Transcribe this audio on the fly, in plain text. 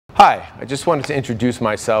Hi, I just wanted to introduce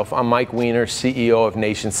myself. I'm Mike Wiener, CEO of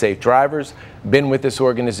Nation Safe Drivers. Been with this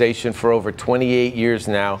organization for over 28 years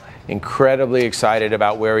now. Incredibly excited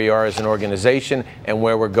about where we are as an organization and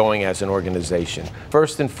where we're going as an organization.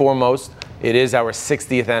 First and foremost, it is our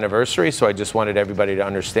 60th anniversary, so I just wanted everybody to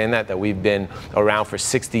understand that we've been around for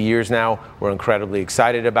 60 years now. We're incredibly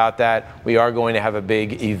excited about that. We are going to have a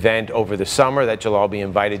big event over the summer that you'll all be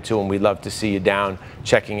invited to, and we'd love to see you down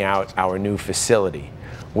checking out our new facility.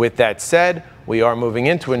 With that said, we are moving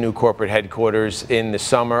into a new corporate headquarters in the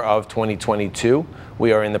summer of 2022.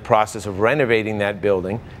 We are in the process of renovating that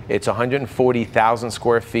building. It's 140,000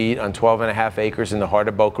 square feet on 12.5 acres in the heart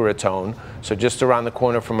of Boca Raton, so just around the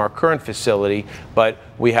corner from our current facility, but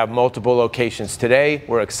we have multiple locations today.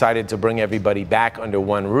 We're excited to bring everybody back under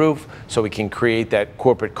one roof so we can create that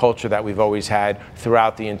corporate culture that we've always had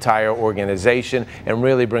throughout the entire organization and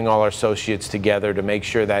really bring all our associates together to make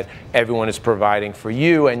sure that everyone is providing for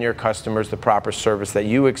you and your customers the proper service that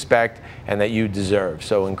you expect and that you deserve.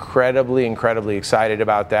 So incredibly excited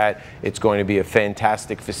about that. It's going to be a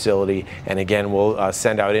fantastic facility, and again, we'll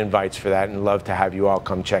send out invites for that and love to have you all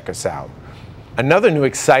come check us out. Another new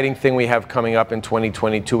exciting thing we have coming up in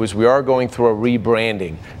 2022 is we are going through a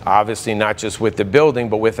rebranding. Obviously not just with the building,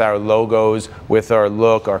 but with our logos, with our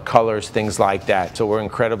look, our colors, things like that. So we're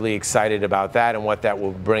incredibly excited about that and what that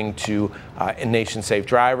will bring to Nation Safe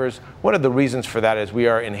Drivers. One of the reasons for that is we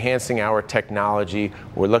are enhancing our technology.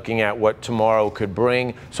 We're looking at what tomorrow could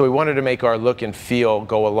bring. So we wanted to make our look and feel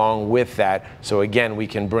go along with that. So again, we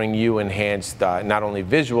can bring you enhanced not only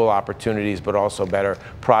visual opportunities, but also better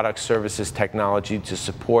products, services, technology to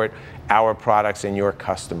support our products and your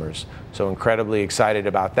customers. So incredibly excited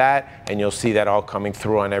about that, and you'll see that all coming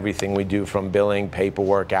through on everything we do, from billing,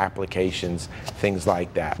 paperwork, applications, things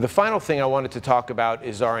like that. The final thing I wanted to talk about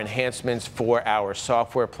is our enhancements for our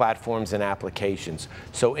software platforms and applications.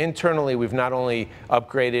 So internally, we've not only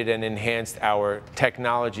upgraded and enhanced our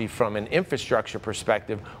technology from an infrastructure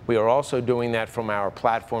perspective, we are also doing that from our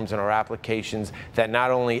platforms and our applications that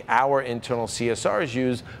not only our internal CSRs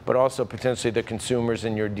use, but also potentially the consumers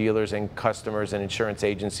and your dealers and customers and insurance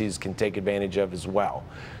agencies can take advantage of as well.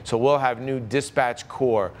 So we'll have new dispatch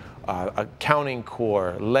core, accounting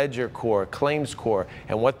core, ledger core, claims core,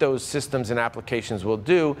 and what those systems and applications will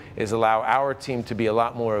do is allow our team to be a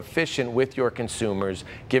lot more efficient with your consumers,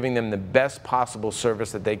 giving them the best possible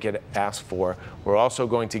service that they could ask for. We're also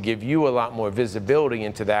going to give you a lot more visibility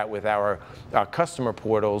into that with our customer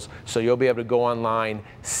portals, so you'll be able to go online,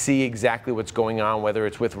 see exactly what's going on, whether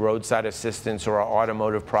it's with roadside assistance or our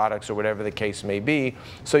automotive products or whatever the case may be,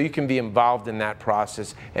 so you can be involved in that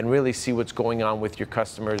process and really see what's going on with your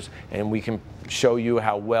customers, and we can show you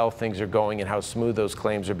how well things are going and how smooth those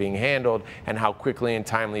claims are being handled and how quickly and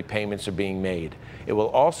timely payments are being made. It will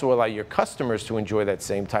also allow your customers to enjoy that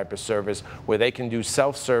same type of service where they can do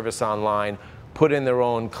self-service online, put in their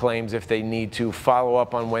own claims if they need to, follow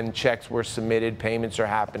up on when checks were submitted, payments are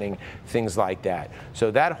happening, things like that. So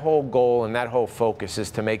that whole goal and that whole focus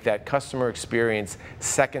is to make that customer experience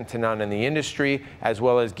second to none in the industry, as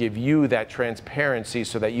well as give you that transparency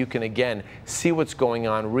so that you can, again, see what's going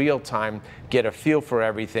on real time, get a feel for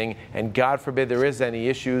everything, and God forbid there is any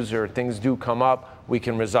issues or things do come up, we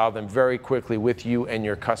can resolve them very quickly with you and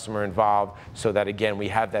your customer involved, so that, again, we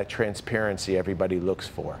have that transparency everybody looks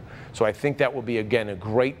for. So I think that will be, again, a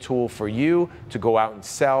great tool for you to go out and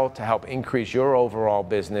sell, to help increase your overall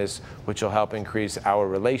business, which will help increase our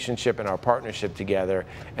relationship and our partnership together.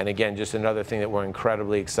 And again, just another thing that we're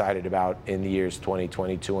incredibly excited about in the years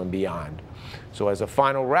 2022 and beyond. So as a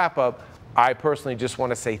final wrap up, I personally just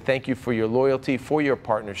want to say thank you for your loyalty, for your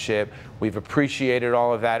partnership. We've appreciated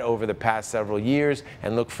all of that over the past several years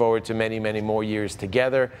and look forward to many, many more years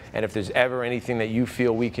together. And if there's ever anything that you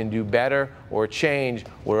feel we can do better or change,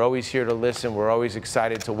 we're always here to listen. We're always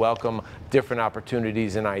excited to welcome different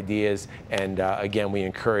opportunities and ideas. And again, we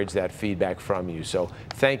encourage that feedback from you. So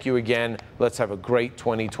thank you again. Let's have a great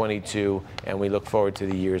 2022, and we look forward to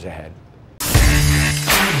the years ahead.